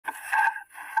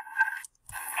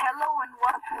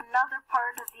another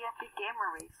part of the Epic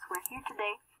Gamer Race. We're here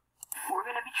today. We're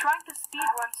going to be trying to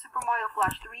speedrun Super Mario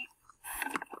Flash 3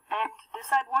 and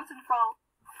decide once and for all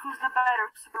who's the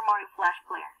better Super Mario Flash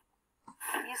player.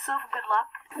 Yusuf, good luck.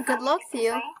 Good luck,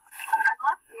 Theo. Good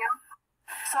luck, Theo.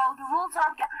 So the rules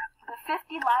are get the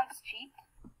 50 lives cheat.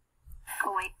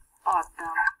 Oh wait, oh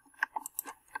dumb.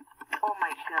 Oh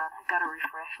my god, I gotta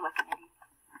refresh like an idiot.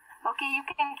 Okay, you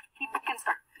can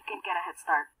start. You can get a head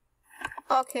start.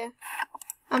 Okay.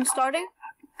 I'm starting?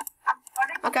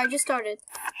 Okay, I just started.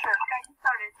 Sure, okay, I just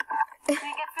started. So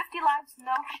you get 50 lives,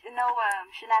 no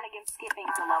shenanigans skipping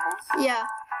the levels. Yeah.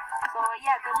 So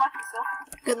yeah, good luck, Yusuf.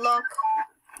 Good luck.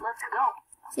 Let's go.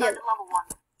 Start at level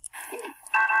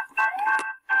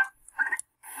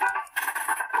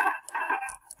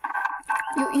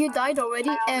 1. You died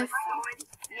already? F.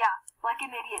 Yeah, like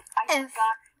an idiot. I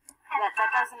forgot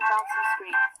that doesn't bounce you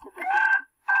straight to the beginning.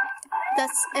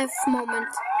 That's F moment.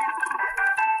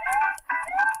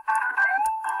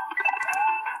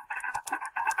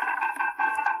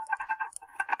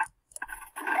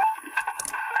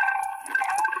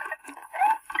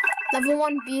 Level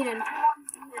 1 beaten. Nice.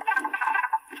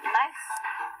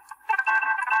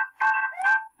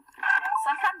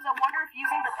 Sometimes I wonder if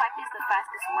using the pipe is the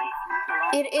fastest way through the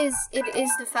level. It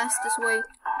is the fastest way.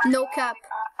 No cap.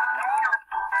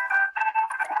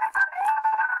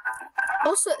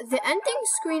 Also, the ending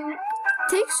screen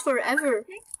takes forever.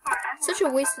 Such a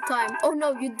waste of time. Oh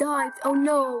no, you died. Oh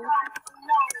no.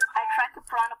 I tried to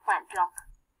piranha plant jump.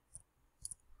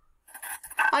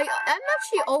 I'm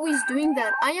actually always doing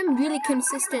that. I am really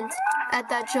consistent at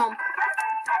that jump.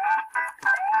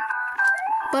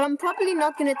 But I'm probably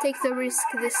not gonna take the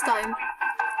risk this time.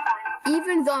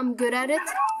 Even though I'm good at it,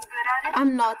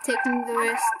 I'm not taking the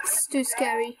risk. It's too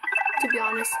scary, to be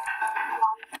honest.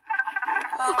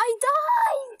 I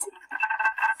died!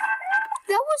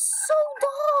 That was so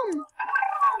dumb!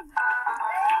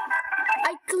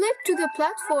 I clipped to the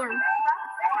platform.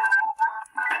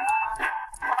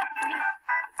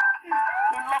 In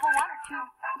level 1 or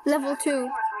 2? Level 2.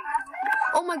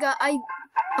 Oh my god,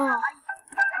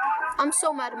 I'm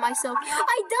so mad at myself.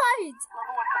 I died!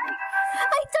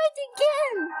 I died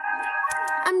again!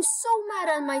 I'm so mad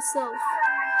at myself.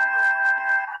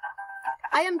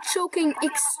 I am choking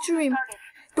extreme.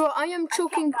 Bro, I am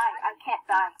choking. I can't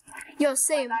die. Yo,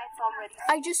 same.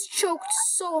 I just choked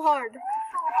so hard.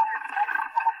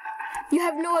 You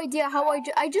have no idea how I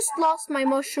just lost my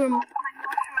mushroom.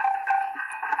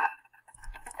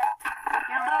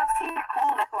 You're losing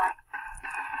cool, that's why.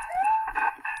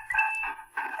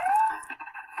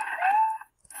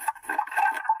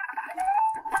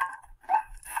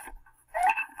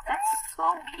 That's so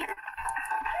weird.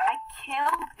 I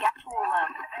killed the actual, I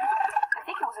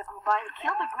think it was a Goomba. I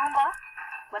killed the Goomba,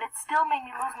 but it still made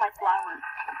me lose my flower.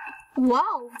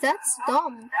 Wow, that's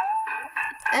dumb.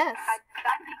 F.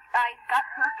 I got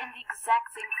hurt in the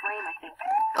exact same frame, I think.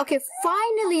 Okay,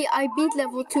 finally I beat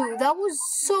level 2. That was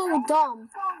so dumb.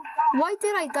 Why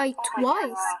did I die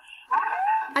twice?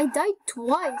 I died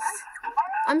twice.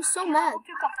 I'm so mad. Level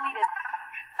 2 completed.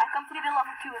 I completed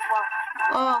level 2 as well.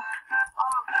 Oh.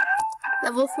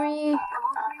 Level 3.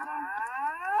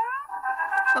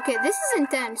 Okay, this is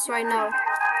intense right now.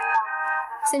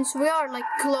 Since we are like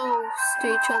close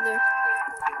to each other.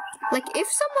 Like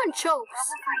if someone chokes.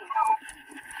 Level 3.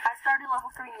 I started level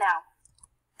 3 now.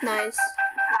 Nice.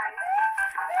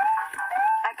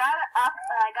 I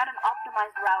got an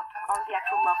optimized route on the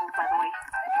actual level, by the way.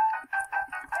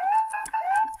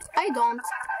 I don't.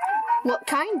 Well,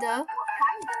 kinda.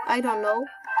 I don't know.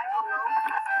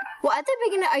 Well, at the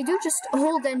beginning, I do just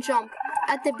hold and jump.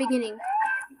 At the beginning.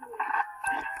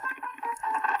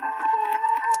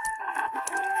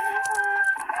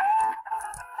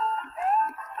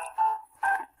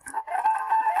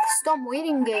 Stop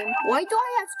waiting game. Why do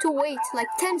I have to wait like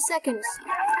 10 seconds?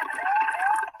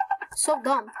 So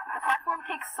dumb. The platform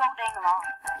takes so dang long.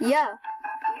 Yeah.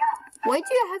 Why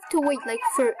do you have to wait like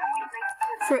for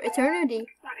eternity?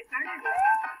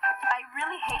 I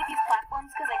really hate these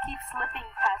platforms because I keep slipping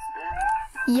past them.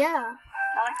 Yeah.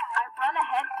 Like, I run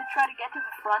ahead to try to get to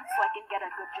the front so I can get a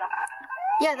good jump.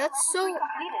 Yeah, that's so...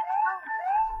 Completed.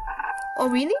 Oh,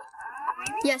 really?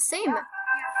 Yeah, same. Are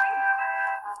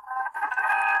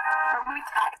we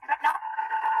tied right now?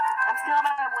 I'm still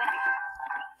about to win.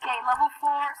 Okay, level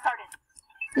 4 started.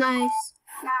 Nice.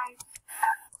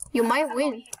 You might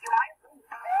win.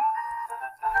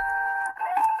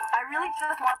 I really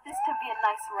just want this to be a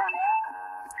nice run.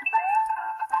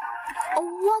 Oh,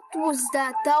 what was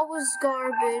that? That was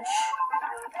garbage.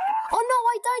 Oh no,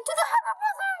 I died to the Hammer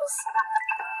Brothers!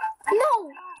 No!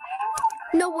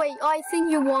 No way, I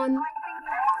think you won.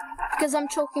 because I'm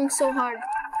choking so hard.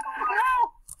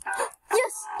 No!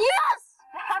 Yes! Yes!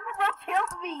 The hammer bro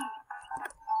killed me!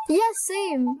 Yes,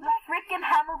 same. The freaking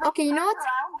hammer bro. Okay, you know what? turned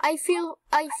around.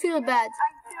 I feel bad.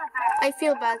 I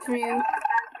feel bad for you. Yo,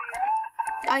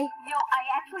 I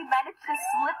actually managed to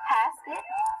slip past it.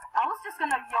 I was just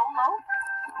gonna YOLO,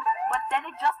 but then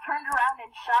it just turned around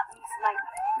and shot me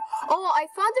sniper. Oh, I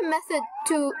found a method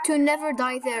to never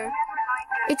die there.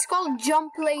 It's called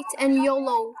jump late and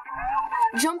YOLO.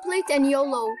 Jump late and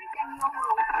YOLO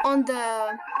on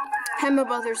the Hammer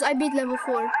Brothers. I beat level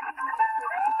 4.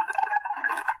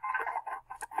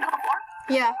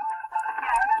 Yeah.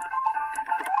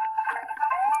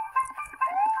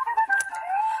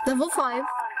 Level 5.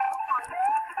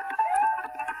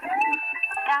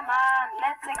 Come on,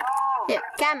 let's go. Yeah,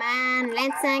 come on,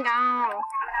 let's go.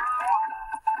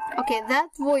 Okay, that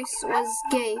voice was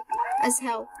gay as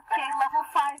hell. Okay, level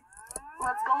 5.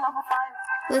 Let's go, level 5.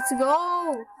 Let's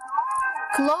go.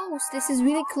 Close. This is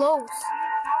really close.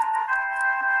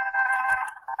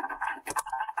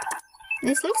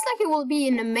 This looks like it will be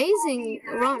an amazing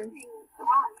run.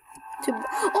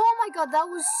 Oh my god, that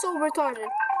was so retarded.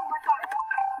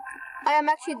 I am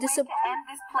actually disappointed. To end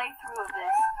this playthrough of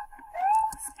this.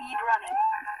 Speedrunning.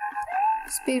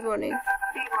 Speedrunning.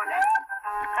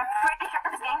 I'm pretty sure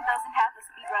this game doesn't have the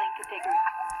speedrunning category.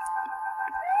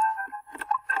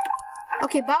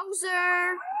 Okay,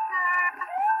 Bowser.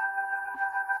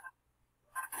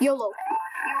 YOLO.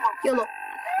 YOLO.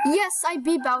 Yes, I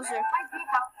beat Bowser.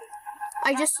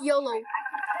 I just YOLO'd.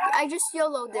 I just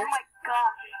YOLO'd it. Oh my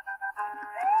gosh.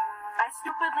 I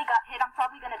stupidly got hit. I'm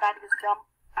probably gonna die to this dumb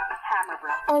hammer,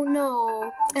 bro. Oh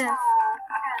no. F.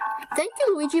 Thank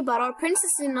you, Luigi, but our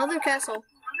princess is in another castle.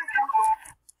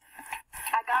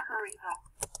 I got her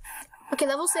though. Okay,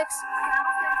 level 6.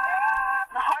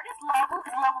 The hardest level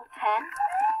is level 10.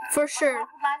 For sure.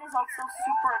 Level 9 is also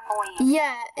super annoying.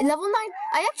 Yeah, level 9.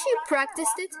 I actually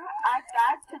practiced it. I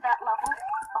died to that level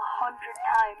 100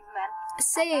 times, man.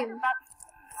 Same. About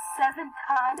 7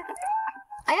 times.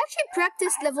 I actually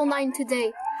practiced level 9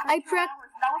 today. That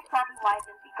was probably why I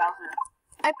didn't beat Bowser.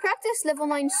 I practiced level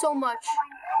 9 so much.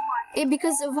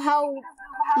 Because of how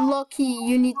lucky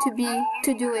you need to be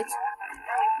to do it.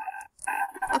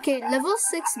 Okay, level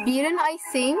 6 beaten, I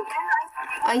think.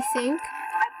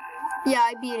 Yeah,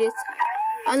 I beat it.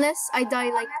 Unless I die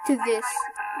like to this.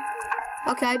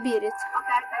 Okay, I beat it.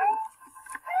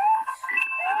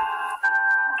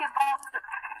 Okay, Bowser.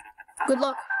 Good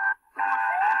luck.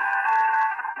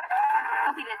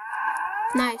 Completed.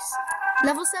 Nice.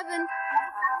 Level 7.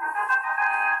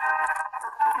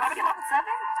 Already level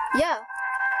 7? Yeah.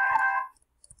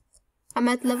 I'm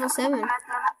at level 7.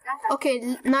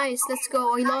 Okay, nice. Let's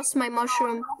go. I lost my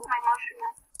mushroom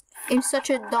in such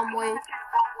a dumb way.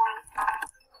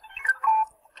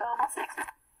 Level 6.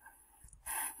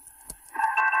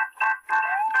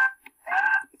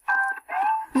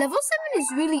 Level 7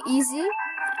 is really easy,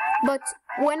 but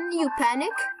when you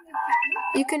panic,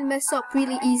 you can mess up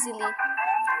really easily.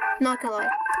 Not gonna lie.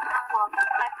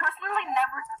 I personally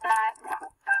never died.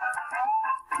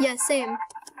 Yeah, same.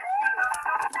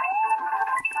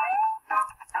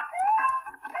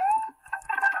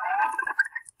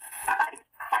 I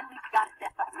finally got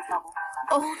death on this level.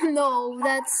 Oh no,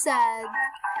 that's sad.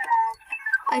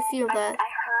 I feel that. I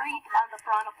hurried on the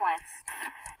piranha plants.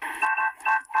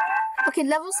 Okay,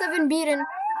 level 7 beaten.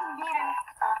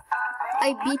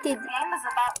 I beat it. This game is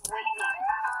about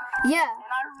waiting, Yeah,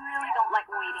 and I really don't like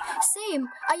waiting. same.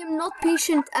 I am not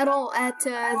patient at all at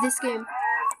this game.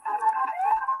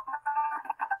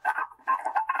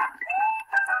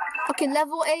 Okay,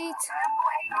 level 8.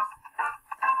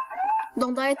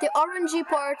 Don't die at the orangey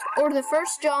part or the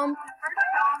first jump.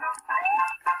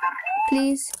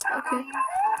 Please. Okay.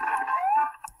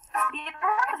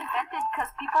 Speedrun was invented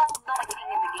because people don't like waiting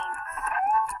in the game.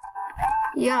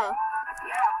 Yeah.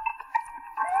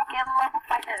 Get level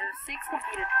 6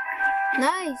 completed.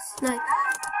 Nice. Nice.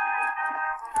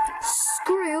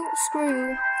 Screw you. Screw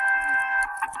you.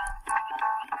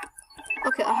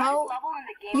 Okay, how? Level in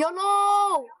the game.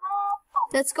 YOLO!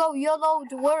 Let's go. YOLO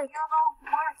to work.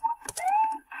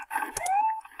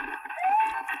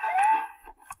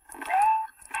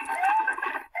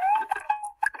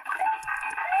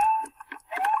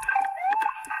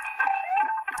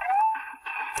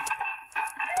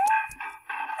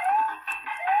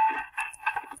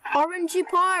 Orangey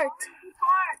part.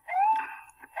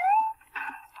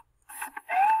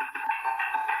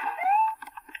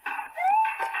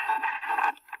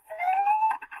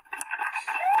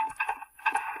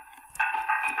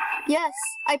 Yes,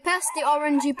 I passed the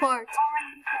orangey part.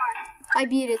 I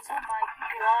beat it. Oh my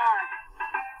god.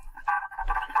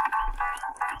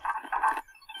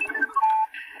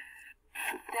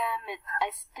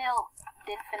 I still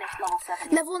didn't finish level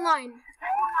 7. Level 9.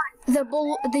 The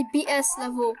BS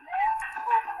level.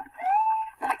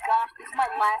 Oh my gosh, this is my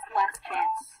last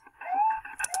chance.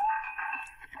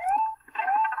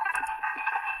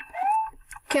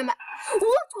 Come on.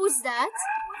 What was that?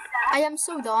 I am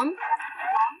so dumb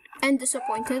and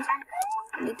disappointed.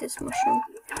 I need this mushroom.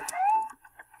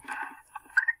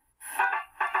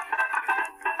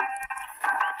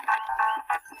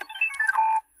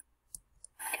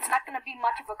 It's not gonna be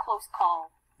much of a close call.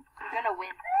 I'm gonna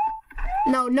win.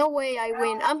 No way I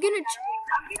win. I'm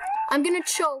gonna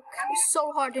choke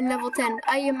so hard in level 10.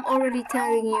 I am already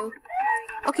telling you.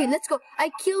 Okay, let's go. I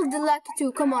killed the lucky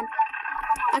 2. Come on.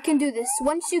 I can do this.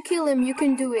 Once you kill him, you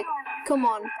can do it. Come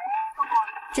on.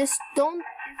 Just don't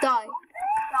die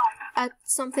at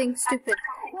something stupid.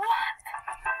 What?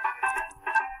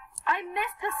 I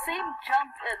missed the same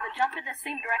jump, the jump in the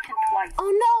same direction twice.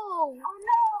 Oh no!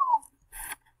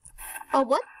 Oh,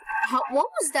 what? What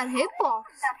was that hitbox?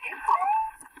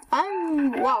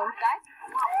 Wow.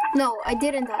 No, I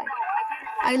didn't die.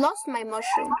 I lost my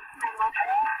mushroom.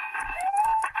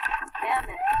 Damn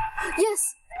it.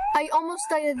 Yes! I almost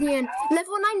died at the end.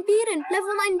 Level 9 beaten!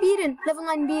 Level 9 beaten! Level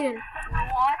 9 beaten.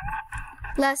 What?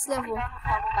 Last level.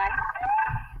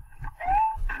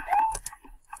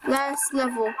 Last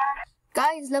level.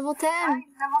 Guys, level 10.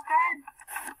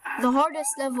 The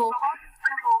hardest level.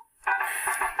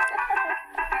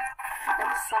 That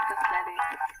was so pathetic.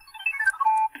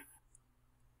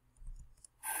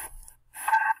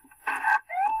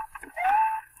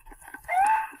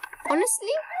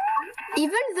 Honestly,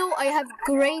 even though I have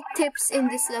great tips in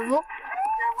this level,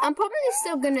 I'm probably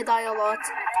still gonna die a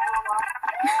lot.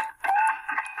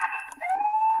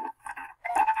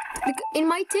 In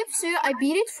my tips here, I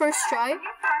beat it first try,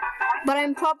 but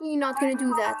I'm probably not gonna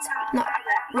do that. Not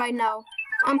right now.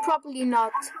 I'm probably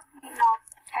not.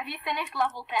 Have you finished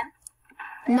level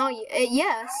 10? No,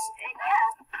 yes.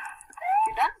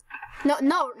 You're done?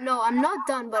 No, I'm not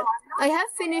done, but I have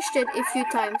finished it a few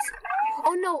times.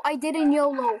 Oh no, I didn't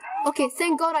YOLO. Okay,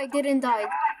 thank God I didn't die.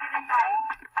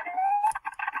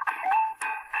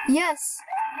 Yes.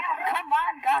 Come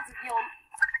on, gods of YOLO.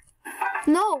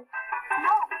 No.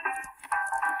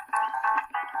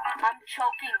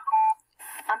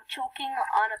 I'm choking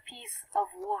on a piece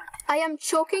of wood. I am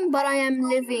choking, but I am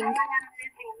living.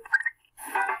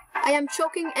 I am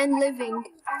choking and living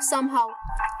somehow.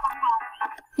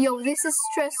 Yo, this is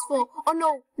stressful. Oh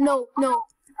no.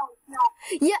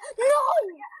 Yeah, no!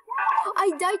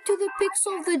 I died to the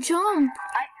pixel of the jump.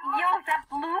 That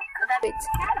blue.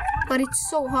 But it's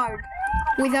so hard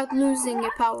without losing a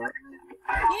power.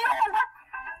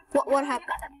 What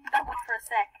happened? That was for a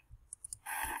sec.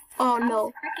 Oh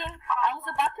no. I was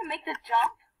about to make the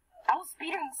jump. I was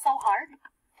speeding so hard,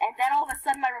 and then all of a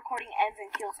sudden my recording ends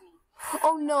and kills me.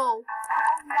 Oh no.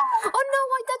 Oh no,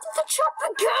 I died to the jump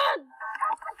again!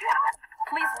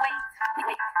 Please wait.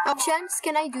 Oh, Chance,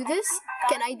 can I do this?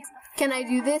 Can I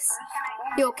do this?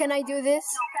 Yo, can I do this?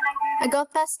 I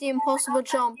got past the impossible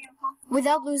jump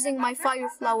without losing my fire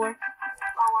flower.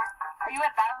 Are you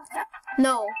at battle?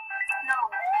 No.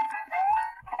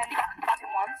 Have you gotten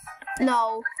once?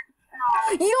 No.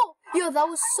 Yo, that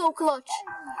was so clutch.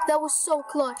 That was so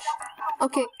clutch.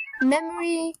 Okay,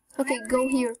 memory. Okay, go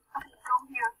here.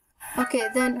 Okay,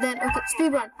 then, okay,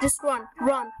 speedrun. Just run.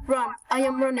 I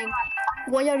am running.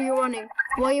 Why are you running?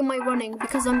 Why am I running?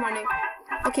 Because I'm running.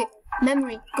 Okay,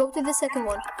 memory. Go to the second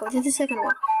one. Go to the second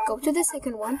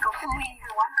one.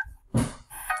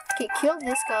 Okay, kill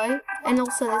this guy and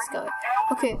also this guy.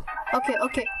 Okay. Oh my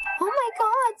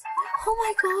god. Oh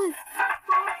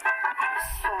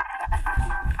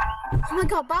my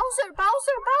god, Bowser.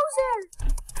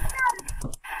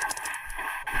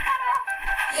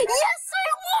 Yes, I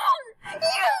won!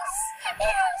 Yes!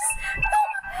 Oh,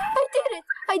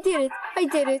 I did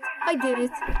it.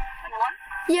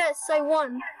 Yes, I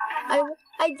won.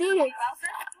 I did it.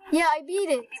 Yeah, I beat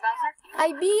it.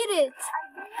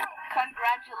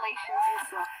 Congratulations,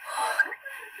 Yusuf.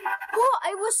 Oh,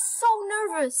 I was so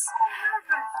nervous.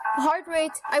 Heart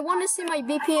rate. I want to see my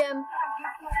BPM.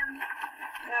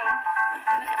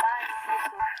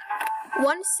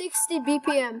 160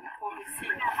 BPM.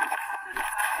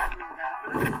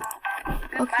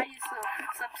 Goodbye, Yusuf.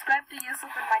 Subscribe to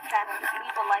Yusuf and my channel.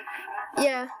 Leave a like.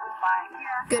 Yeah.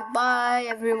 Goodbye. Goodbye,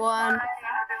 everyone.